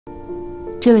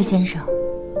这位先生，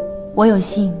我有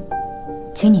幸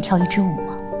请你跳一支舞吗？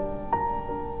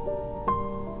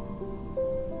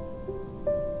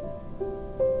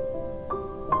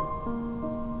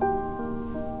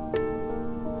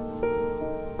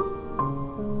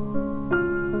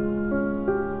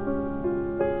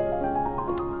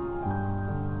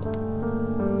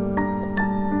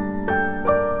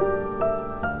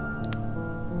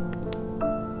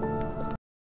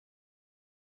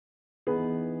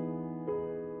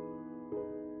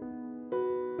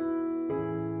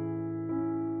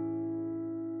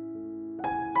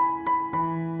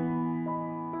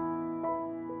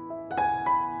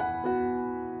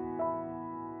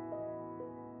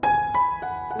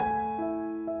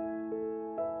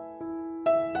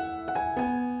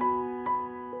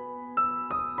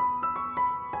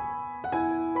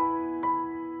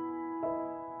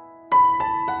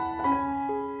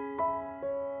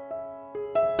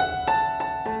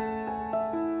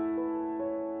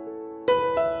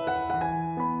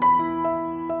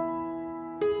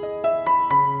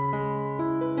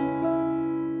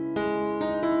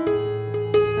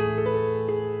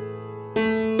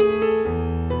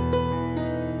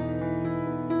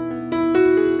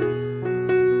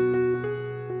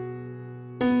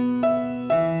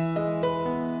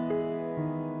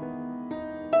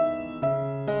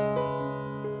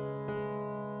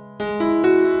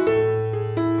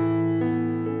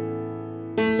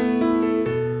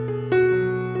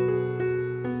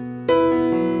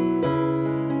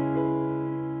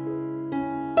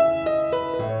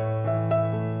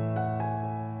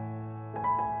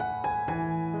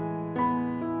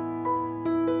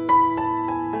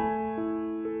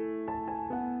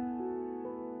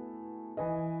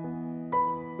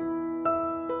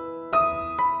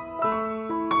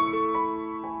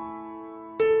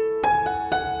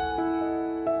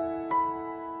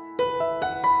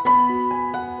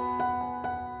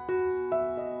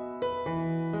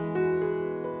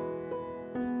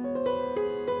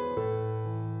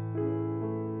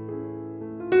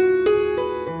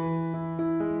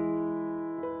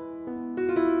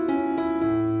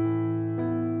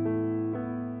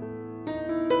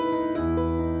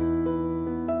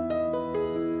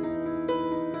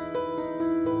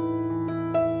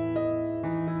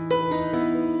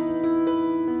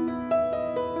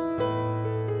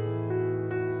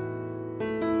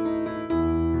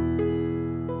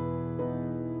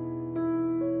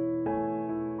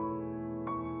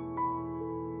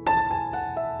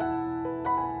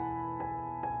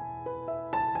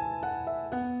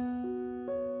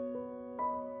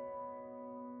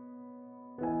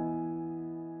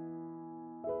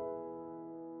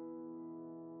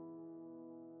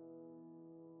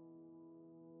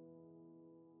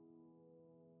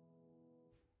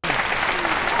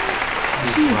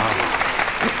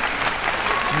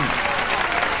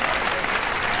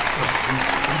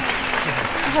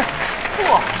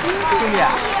嚯，兄弟，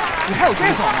你还有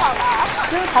这手呢，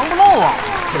深藏不露啊！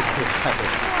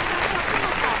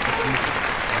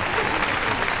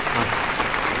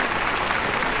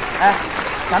哎，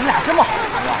咱们俩这么好的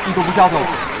朋友，你都不教教我？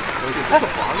哎，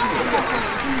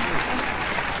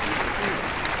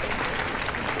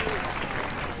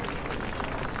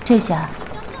这下，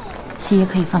七爷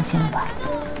可以放心了吧？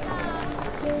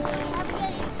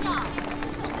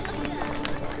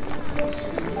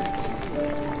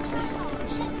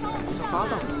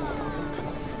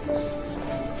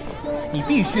你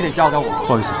必须得教教我。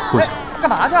不好意思，过去。干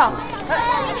嘛去？哎，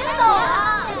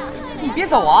你别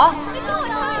走啊！你别走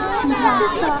啊！你跟我唱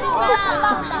一首。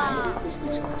找谁？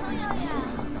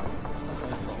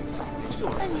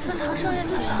哎，你说唐少爷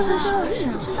喜欢的是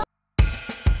谁？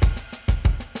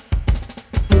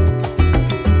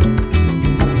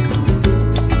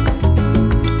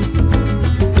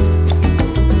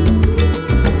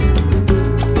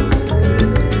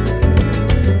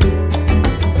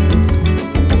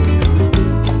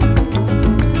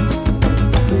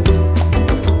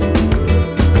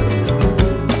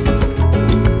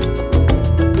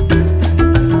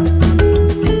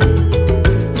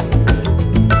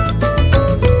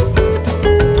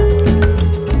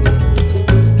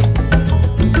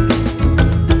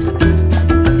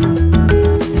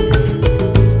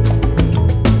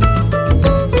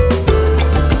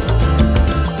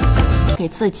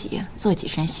自己做几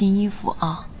身新衣服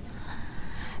啊！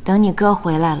等你哥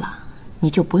回来了，你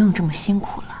就不用这么辛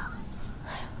苦了。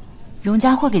荣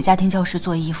家会给家庭教师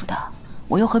做衣服的，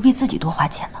我又何必自己多花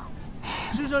钱呢？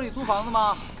是这里租房子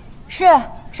吗？是，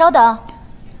稍等。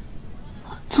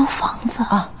租房子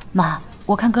啊，妈，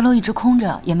我看阁楼一直空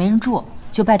着，也没人住，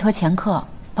就拜托前客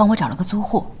帮我找了个租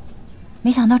户。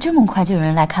没想到这么快就有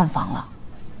人来看房了。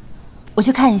我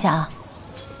去看一下啊。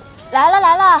来了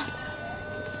来了，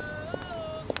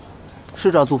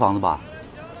是这租房子吧？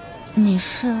你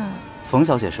是？冯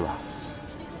小姐是吧？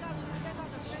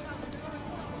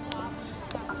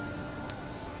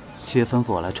七爷吩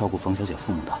咐我来照顾冯小姐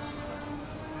父母的。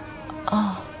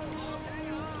哦，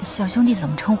小兄弟怎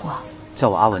么称呼啊？叫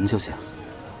我阿文就行。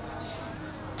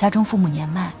家中父母年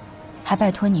迈，还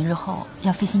拜托你日后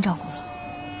要费心照顾了。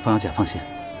冯小姐放心。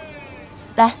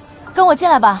来，跟我进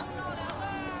来吧。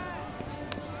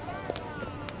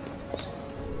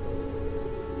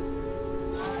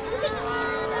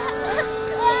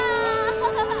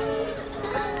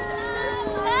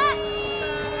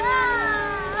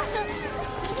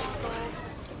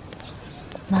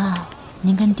妈，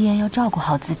您跟爹要照顾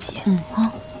好自己。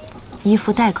啊，衣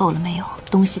服带够了没有？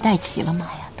东西带齐了吗？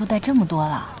哎呀，都带这么多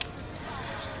了。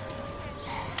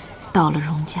到了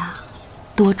荣家，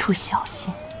多处小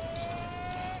心。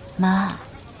妈，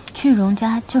去荣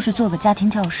家就是做个家庭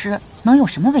教师，能有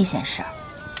什么危险事？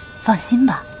放心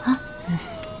吧，啊。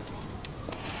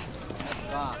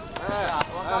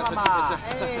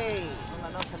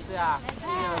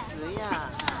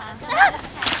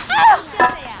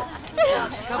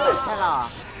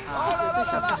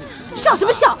笑什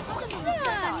么笑？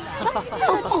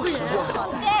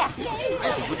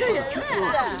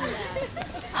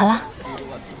好了，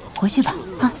回去吧，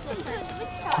啊，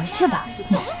回去吧，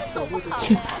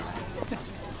去吧。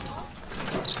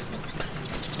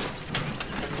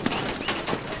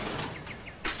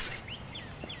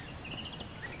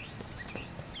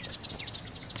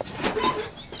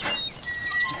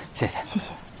谢谢，谢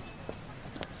谢，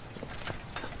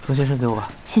冯先生给我。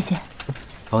谢谢。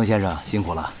冯先生辛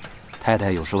苦了，太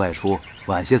太有事外出，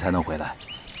晚些才能回来，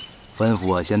吩咐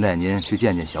我先带您去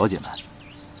见见小姐们。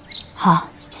好，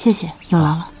谢谢，有劳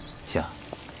了。行。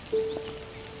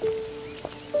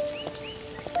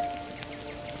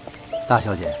大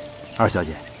小姐、二小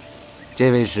姐，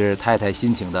这位是太太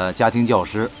新请的家庭教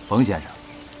师冯先生。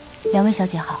两位小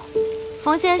姐好。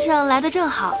冯先生来得正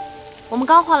好，我们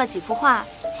刚画了几幅画，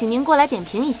请您过来点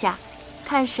评一下，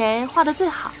看谁画得最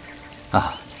好。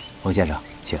啊，冯先生，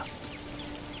请。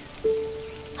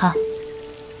好。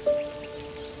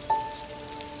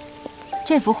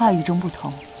这幅画与众不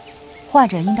同，画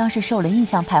者应当是受了印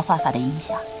象派画法的影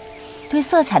响，对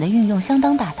色彩的运用相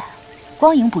当大胆，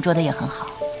光影捕捉的也很好。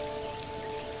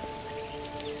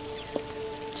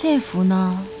这幅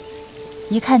呢，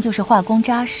一看就是画工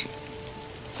扎实，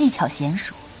技巧娴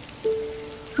熟。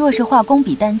若是画工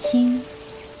比丹青，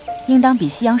应当比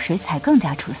西洋水彩更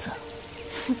加出色。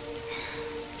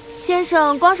先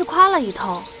生光是夸了一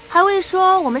通，还未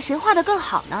说我们谁画得更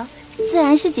好呢？自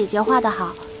然是姐姐画得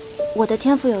好，我的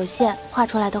天赋有限，画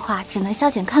出来的画只能消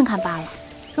遣看看罢了。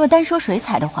若单说水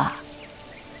彩的话，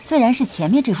自然是前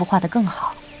面这幅画得更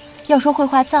好。要说绘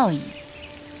画造诣，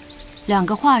两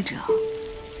个画者，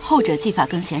后者技法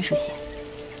更娴熟些。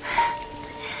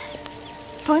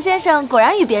冯先生果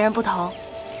然与别人不同，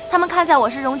他们看在我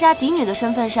是荣家嫡女的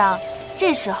身份上，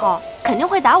这时候肯定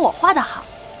会打我画得好。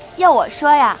要我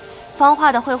说呀，方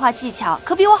画的绘画技巧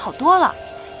可比我好多了，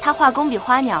他画工比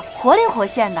花鸟活灵活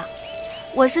现的。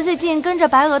我是最近跟着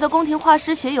白鹅的宫廷画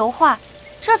师学油画，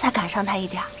这才赶上他一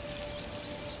点。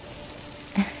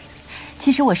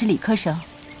其实我是理科生，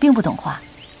并不懂画，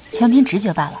全凭直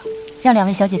觉罢了，让两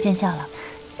位小姐见笑了。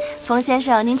冯先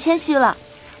生，您谦虚了。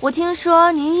我听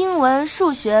说您英文、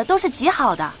数学都是极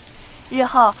好的，日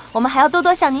后我们还要多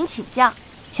多向您请教。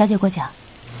小姐过奖。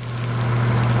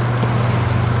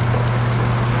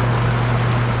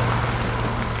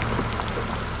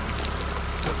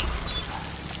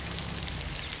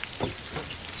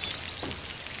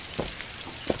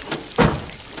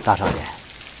大少爷，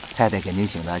太太给您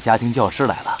请的家庭教师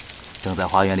来了，正在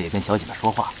花园里跟小姐们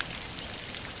说话。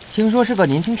听说是个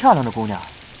年轻漂亮的姑娘，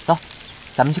走，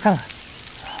咱们去看看。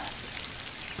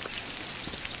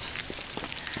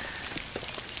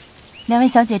两位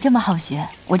小姐这么好学，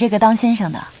我这个当先生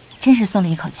的真是松了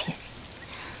一口气。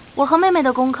我和妹妹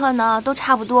的功课呢都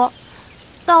差不多，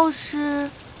倒是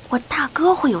我大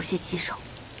哥会有些棘手。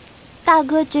大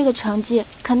哥这个成绩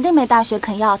肯定没大学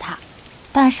肯要他。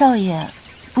大少爷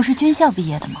不是军校毕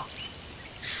业的吗？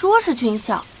说是军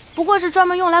校，不过是专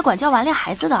门用来管教顽劣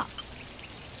孩子的。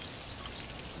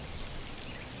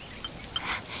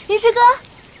云石哥，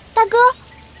大哥。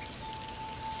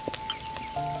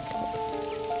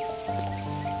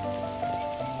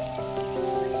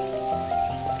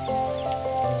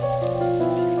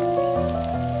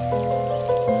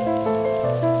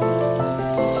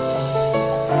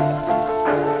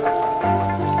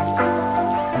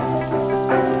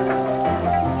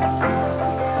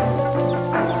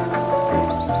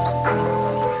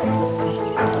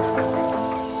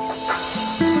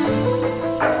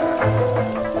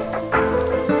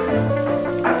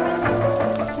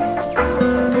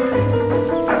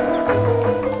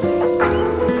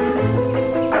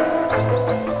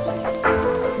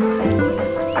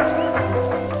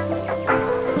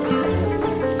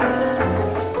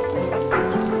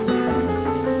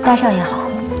大少爷好，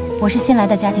我是新来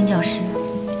的家庭教师，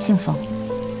姓冯。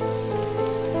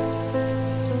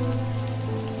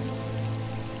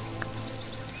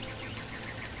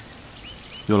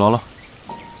有劳了。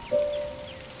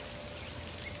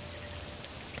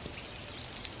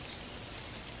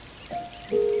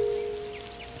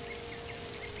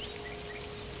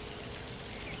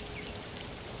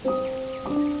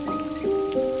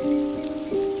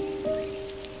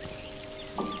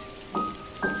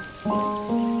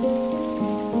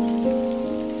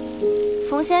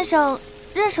冯先生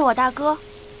认识我大哥？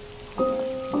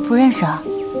不认识啊。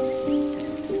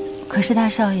可是大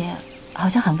少爷好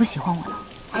像很不喜欢我呢。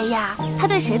哎呀，他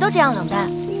对谁都这样冷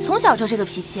淡，从小就这个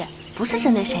脾气，不是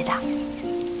针对谁的。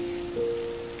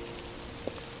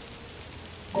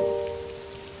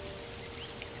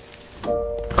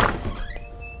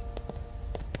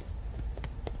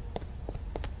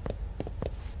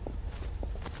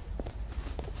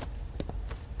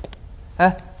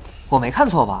哎，我没看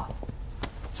错吧？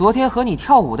昨天和你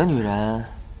跳舞的女人，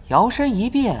摇身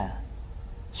一变，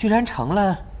居然成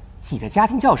了你的家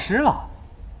庭教师了。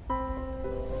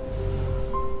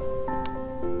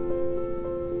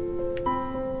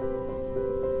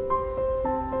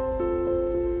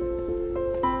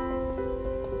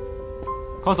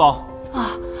高总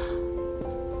啊，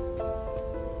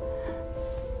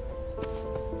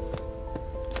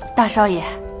大少爷，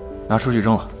拿出去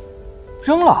扔了。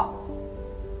扔了？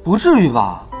不至于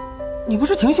吧？你不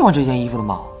是挺喜欢这件衣服的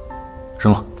吗？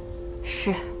扔了。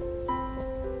是。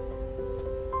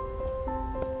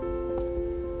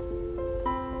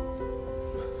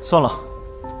算了，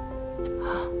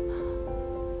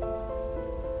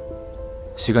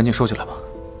洗干净收起来吧。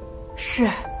是。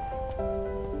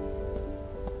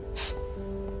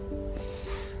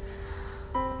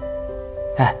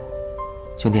哎，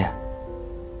兄弟，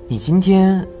你今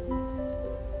天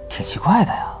挺奇怪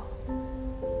的呀。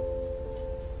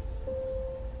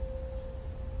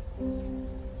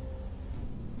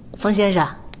冯先生，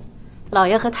老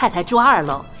爷和太太住2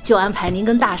楼，就安排您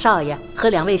跟大少爷和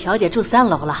2位小姐住3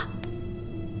楼了。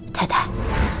太太，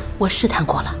我试探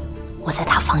过了，我在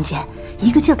他房间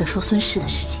一个劲儿地说孙氏的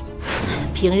事情。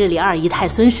平日里二姨太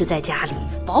孙氏在家里，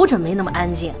保准没那么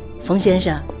安静。冯先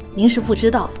生，您是不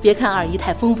知道，别看二姨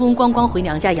太风风光光回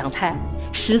娘家养胎，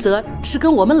实则是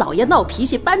跟我们老爷闹脾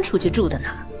气搬出去住的呢。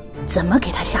怎么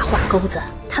给他下话钩子，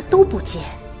他都不接，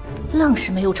愣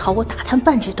是没有朝我打探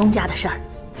半句东家的事儿。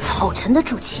好沉得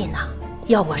住气呢。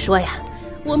要我说呀，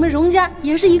我们荣家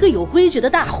也是一个有规矩的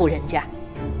大户人家。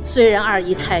虽然二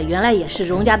姨太原来也是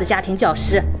荣家的家庭教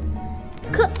师，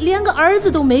可连个儿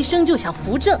子都没生就想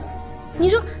扶正，你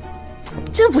说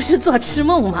这不是做痴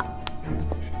梦吗？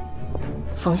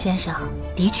冯先生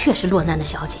的确是落难的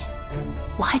小姐，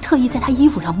我还特意在她衣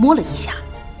服上摸了一下，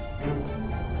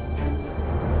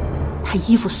她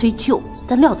衣服虽旧，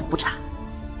但料子不差。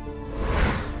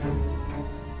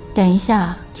等一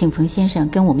下，请冯先生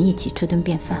跟我们一起吃顿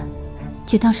便饭，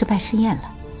就当是拜师宴了。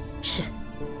是。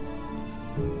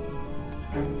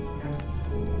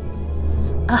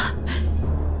啊，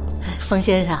冯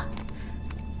先生，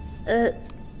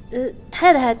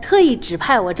太太特意指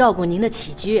派我照顾您的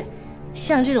起居，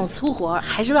像这种粗活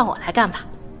还是让我来干吧。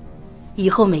以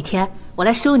后每天我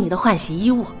来收你的换洗衣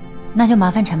物。那就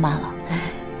麻烦陈妈了。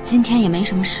今天也没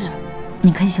什么事，你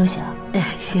可以休息了。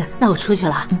行，那我出去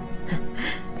了。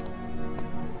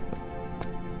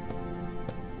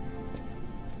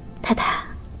太太，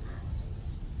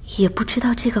也不知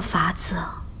道这个法子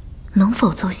能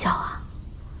否奏效啊。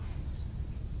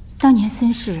当年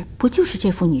孙氏不就是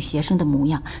这副女学生的模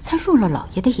样，才入了老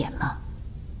爷的眼吗？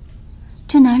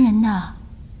这男人呢，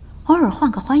偶尔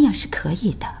换个花样是可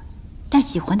以的，但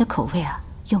喜欢的口味啊，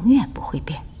永远不会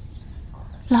变。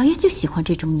老爷就喜欢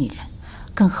这种女人，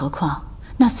更何况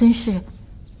那孙氏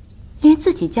连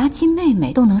自己家亲妹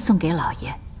妹都能送给老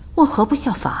爷，我何不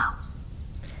效仿啊？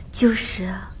就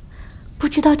是，不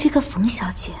知道这个冯小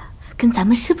姐跟咱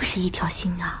们是不是一条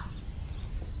心啊？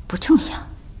不重要。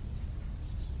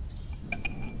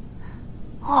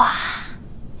哇，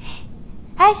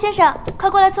哎，先生，快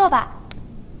过来坐吧。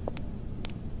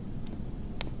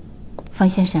冯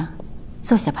先生，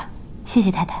坐下吧。谢谢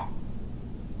太太。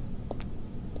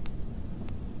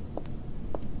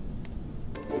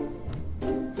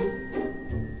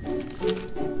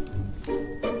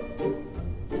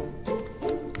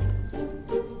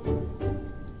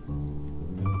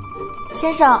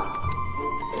先生，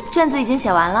卷子已经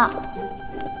写完了。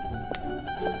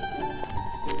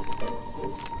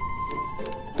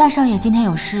大少爷今天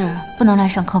有事，不能来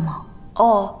上课吗？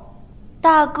哦，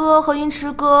大哥和云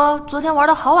池哥昨天玩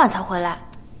到好晚才回来，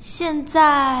现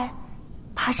在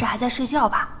怕是还在睡觉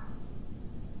吧。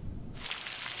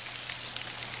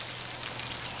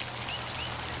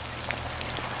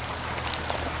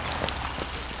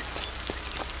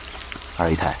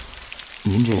二姨太，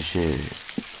您这是？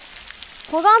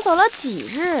我刚走了几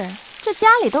日，这家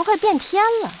里都快变天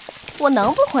了，我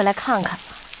能不回来看看吗？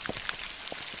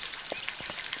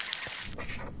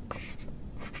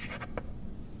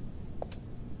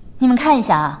你们看一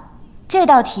下啊，这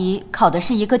道题考的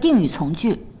是一个定语从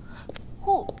句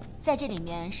 ，who 在这里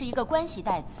面是一个关系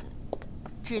代词，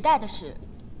指代的是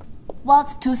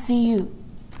wants to see you，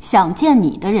 想见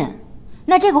你的人。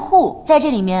那这个 who 在这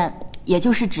里面也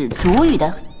就是指主语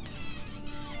的。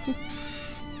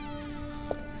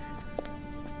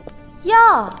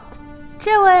哟，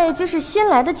这位就是新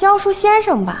来的教书先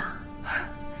生吧？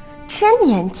真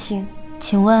年轻。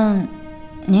请问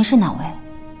您是哪位？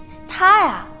他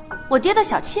呀，我爹的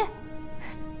小妾。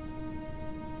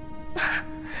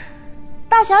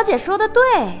大小姐说的对，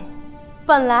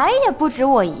本来也不止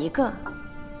我一个，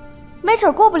没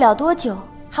准过不了多久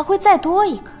还会再多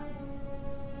一个。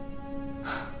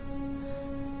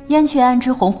燕雀安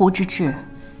知鸿鹄之志，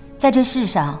在这世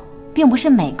上，并不是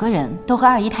每个人都和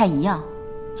二姨太一样，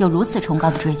有如此崇高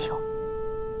的追求。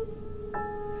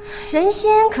人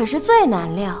心可是最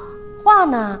难料，话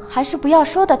呢还是不要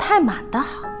说得太满的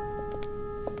好。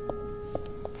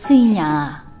孙姨娘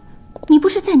啊，你不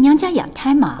是在娘家养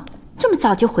胎吗？这么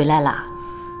早就回来了？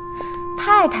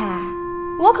太太，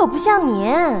我可不像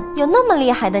您有那么厉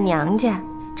害的娘家，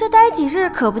这待几日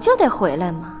可不就得回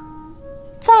来吗？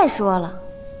再说了，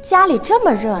家里这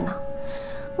么热闹，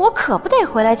我可不得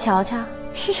回来瞧瞧。哟，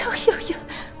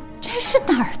真是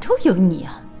哪儿都有你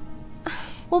啊！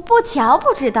我不瞧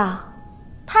不知道，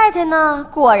太太呢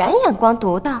果然眼光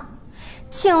独到，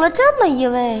请了这么一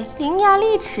位伶牙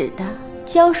俐齿的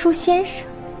教书先生。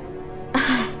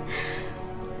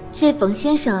这冯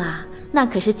先生啊，那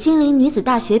可是金陵女子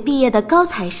大学毕业的高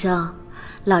材生，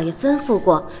老爷吩咐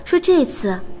过，说这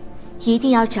次一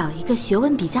定要找一个学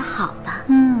问比较好的。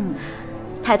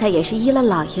太太也是依了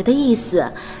老爷的意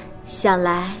思，想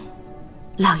来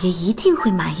老爷一定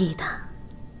会满意的。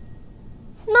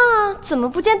那怎么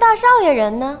不见大少爷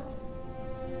人呢？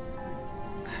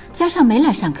嘉上没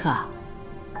来上课啊？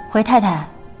回太太，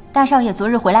大少爷昨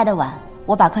日回来的晚，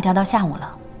我把课调到下午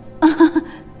了。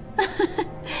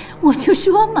我就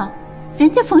说嘛，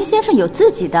人家冯先生有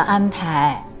自己的安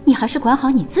排，你还是管好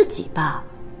你自己吧，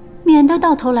免得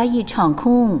到头来一场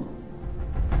空。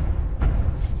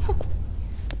哼，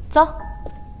走。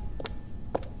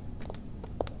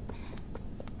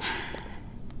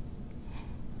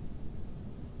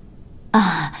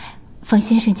啊，冯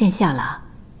先生见笑了。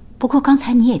不过刚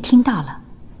才你也听到了，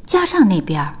嘉上那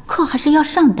边课还是要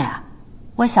上的。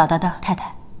我晓得的，太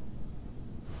太。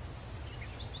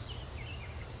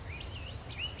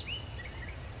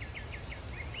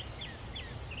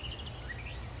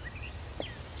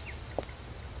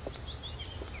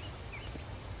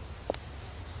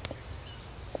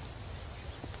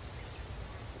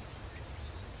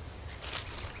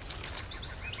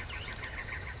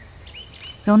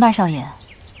荣大少爷，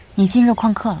你今日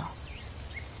旷课了。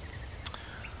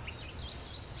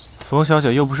冯小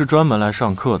姐又不是专门来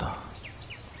上课的，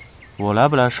我来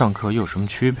不来上课又有什么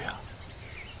区别啊？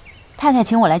太太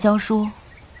请我来教书，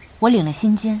我领了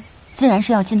薪金，自然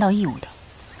是要尽到义务的。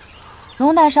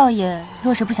荣大少爷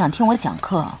若是不想听我讲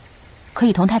课，可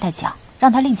以同太太讲，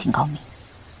让他另请高明。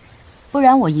不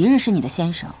然我一日是你的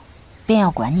先生，便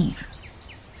要管你一日。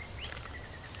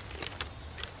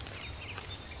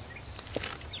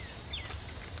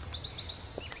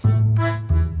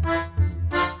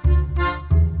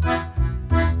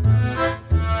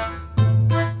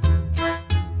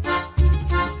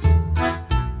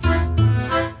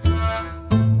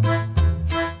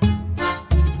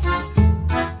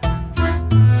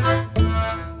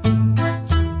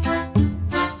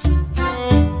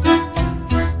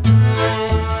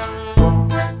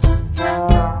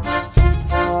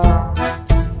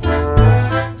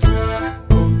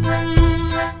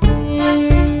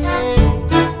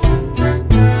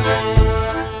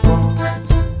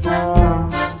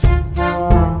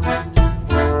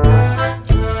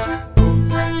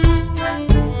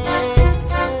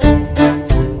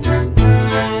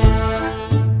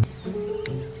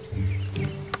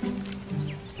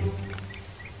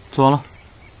做完了。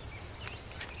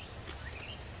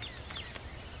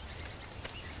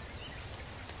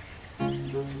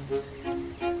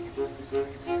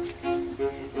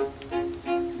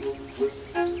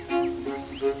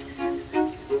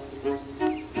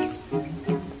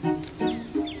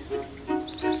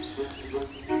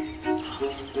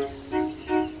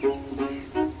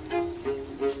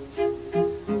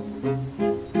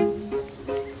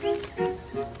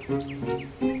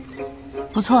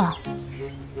不错，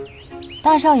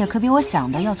大少爷可比我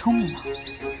想的要聪明呢。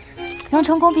能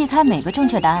成功避开每个正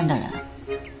确答案的人，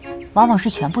往往是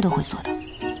全部都会错的。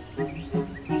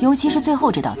尤其是最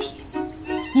后这道题，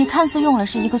你看似用了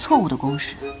是一个错误的公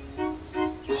式，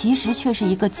其实却是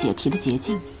一个解题的捷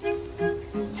径。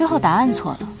最后答案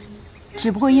错了，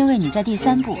只不过因为你在第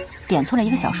3步点错了一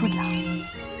个小数点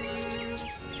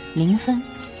，0分。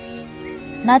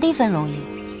拿低分容易，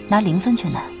拿0分却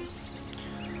难。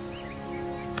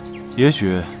也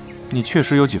许你确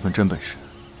实有几分真本事，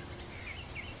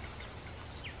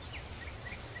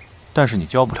但是你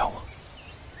教不了我。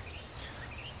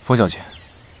冯小姐，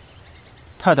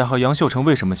太太和杨秀成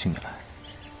为什么请你来，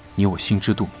你我心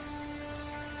知肚明。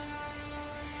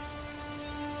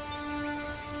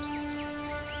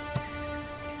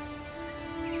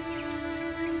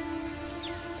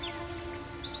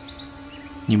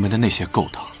你们的那些勾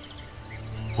当，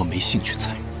我没兴趣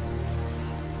参与。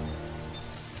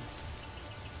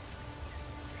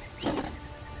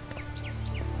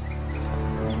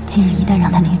今日一旦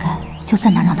让他离开，就再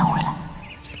难让他回来。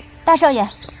大少爷，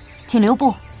请留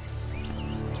步。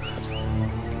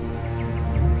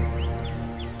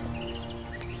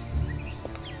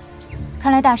看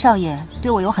来大少爷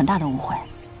对我有很大的误会。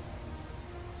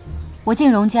我进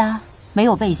荣家没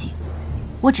有背景，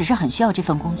我只是很需要这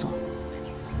份工作。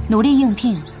努力应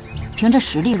聘，凭着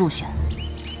实力入选。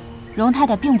荣太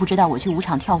太并不知道我去舞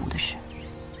场跳舞的事，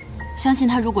相信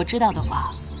她如果知道的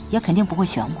话，也肯定不会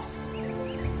选我。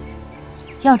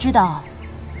要知道，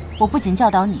我不仅教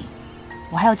导你，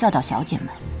我还要教导小姐们。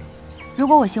如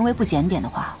果我行为不检点的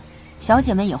话，小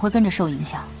姐们也会跟着受影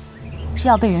响，是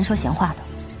要被人说闲话的。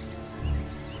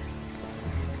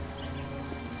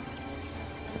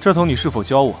这同你是否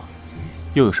教我，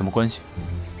又有什么关系？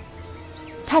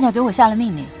太太给我下了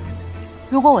命令，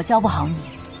如果我教不好你，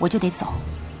我就得走。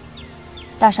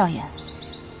大少爷，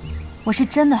我是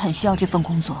真的很需要这份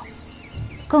工作，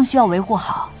更需要维护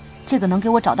好这个能给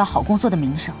我找到好工作的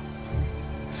名声，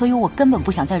所以我根本不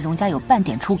想在荣家有半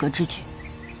点出格之举。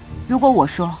如果我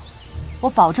说，我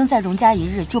保证在荣家一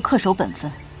日就恪守本分，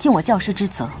尽我教师之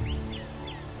责，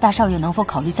大少爷能否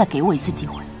考虑再给我一次机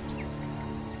会？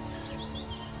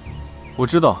我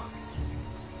知道，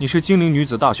你是金陵女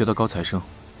子大学的高材生，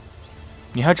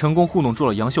你还成功糊弄住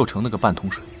了杨秀成那个半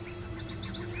桶水。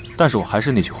但是我还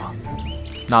是那句话，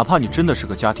哪怕你真的是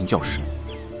个家庭教师，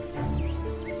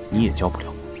你也教不了。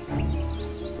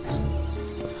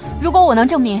如果我能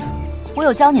证明我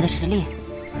有教你的实力，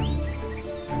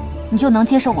你就能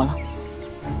接受我了。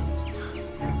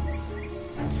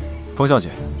冯小姐，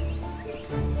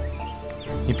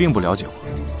你并不了解我。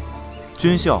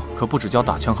军校可不只教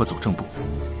打枪和走正步。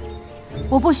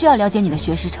我不需要了解你的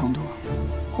学识程度，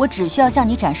我只需要向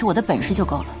你展示我的本事就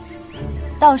够了。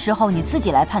到时候你自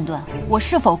己来判断我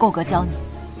是否够格教你。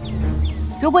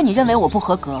如果你认为我不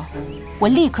合格，我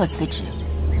立刻辞职，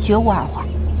绝无二话。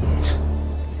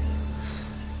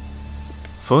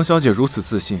冯小姐如此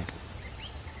自信，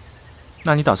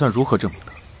那你打算如何证明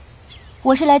呢？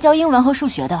我是来教英文和数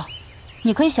学的，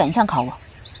你可以选一项考我。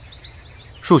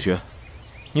数学，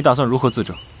你打算如何自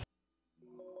证？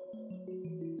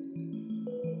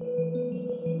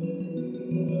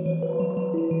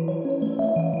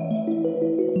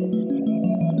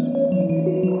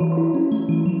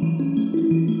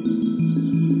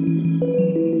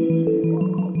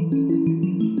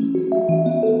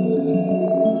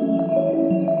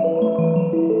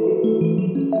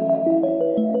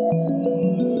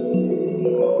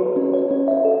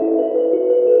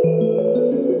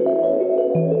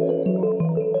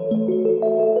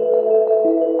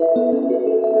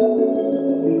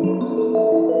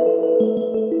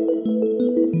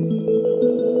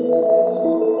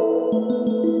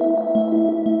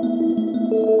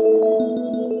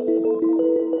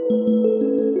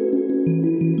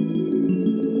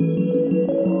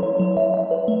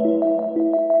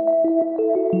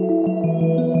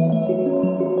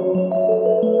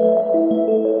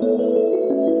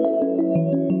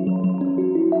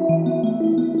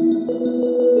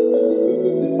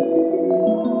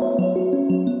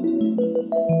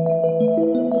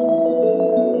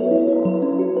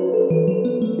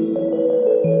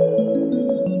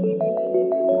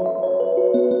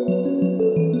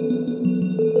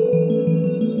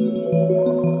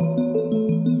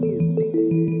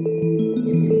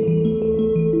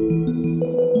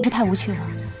太无趣了。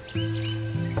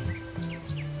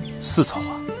4草花，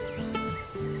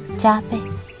加倍。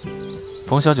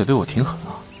冯小姐对我挺狠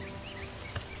啊。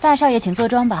大少爷，请坐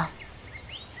庄吧。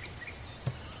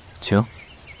请。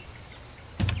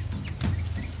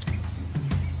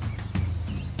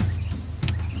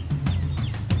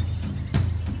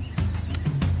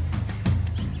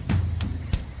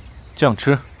酱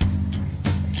吃。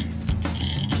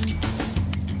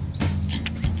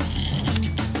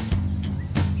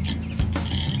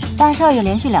大少爷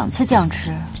连续2次降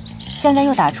持，现在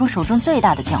又打出手中最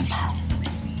大的奖牌，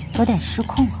有点失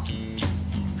控啊。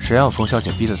谁让冯小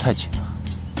姐逼得太紧了？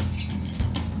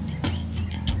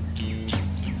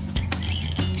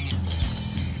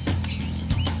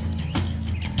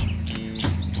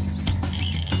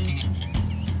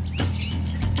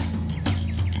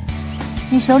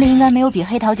你手里应该没有比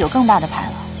黑桃9更大的牌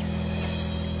了。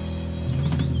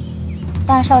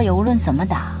大少爷无论怎么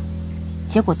打，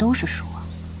结果都是输啊。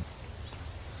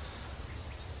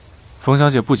冯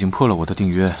小姐不仅破了我的订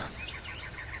约，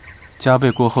加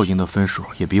倍过后赢的分数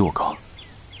也比我高，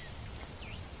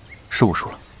是我输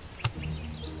了。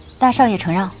大少爷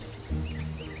承让。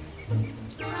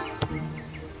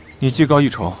你技高一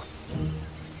筹，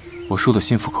我输得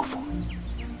心服口服。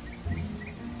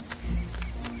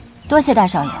多谢大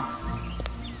少爷，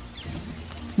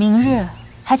明日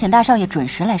还请大少爷准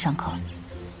时来上课。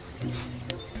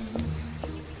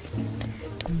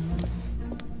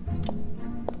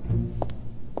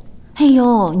哎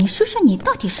呦，你说说你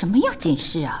到底什么要紧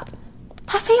事啊？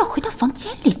还非要回到房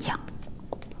间里讲。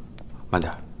慢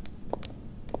点，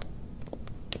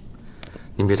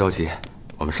您别着急，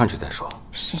我们上去再说。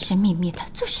神神秘秘的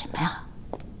做什么呀？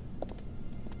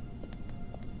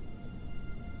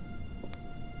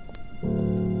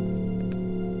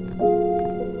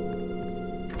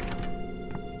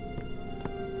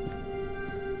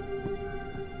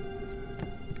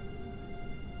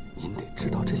您得知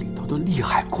道这里头的利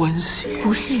害关系。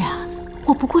不是啊，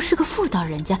我不过是个妇道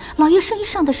人家，老爷生意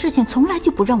上的事情从来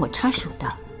就不让我插手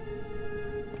的。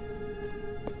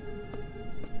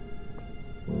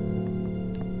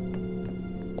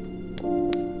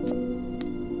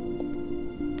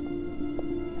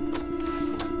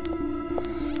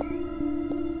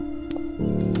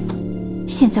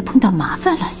现在碰到麻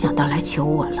烦了，想到来求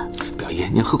我了。表爷，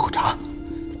您喝口茶。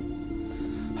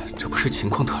这不是情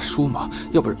况特殊吗？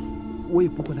要不然我也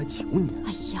不会来求你。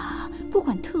哎呀，不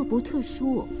管特不特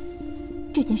殊，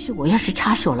这件事我要是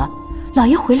插手了，老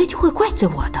爷回来就会怪罪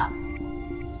我的。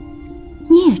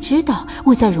你也知道，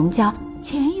我在荣家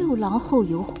前有狼后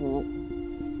有虎，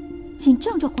紧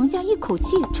仗着皇家一口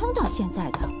气撑到现在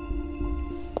的。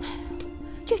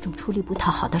这种出力不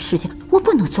讨好的事情，我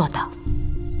不能做的。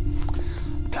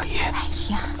表爷，哎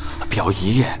呀，表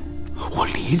姨，我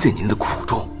理解您的苦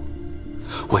衷，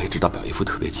我也知道表姨夫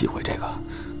特别忌讳这个，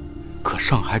可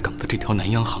上海港的这条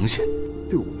南洋航线，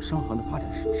对我们商行的发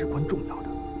展是至关重要的。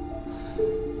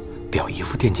表姨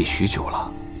夫惦记许久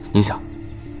了，您想，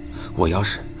我要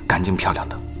是干净漂亮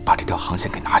的把这条航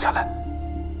线给拿下来，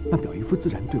那表姨夫自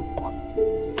然对我、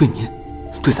对您、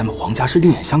对咱们皇家是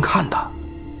另眼相看的。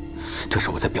这是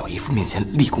我在表姨夫面前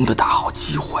立功的大好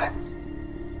机会。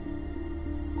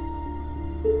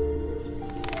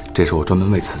这是我专门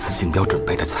为此次竞标准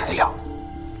备的材料，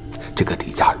这个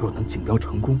底价若能竞标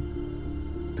成功，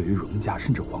对于荣家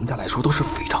甚至皇家来说都是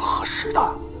非常合适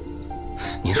的。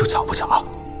您说巧不巧啊？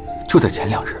就在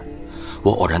前2日，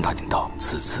我偶然打听到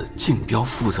此次竞标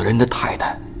负责人的太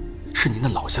太是您的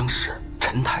老相识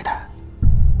陈太太。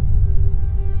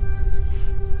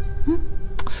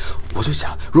我就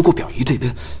想，如果表姨这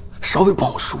边稍微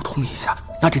帮我疏通一下，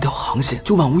那这条航线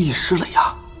就万无一失了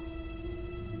呀。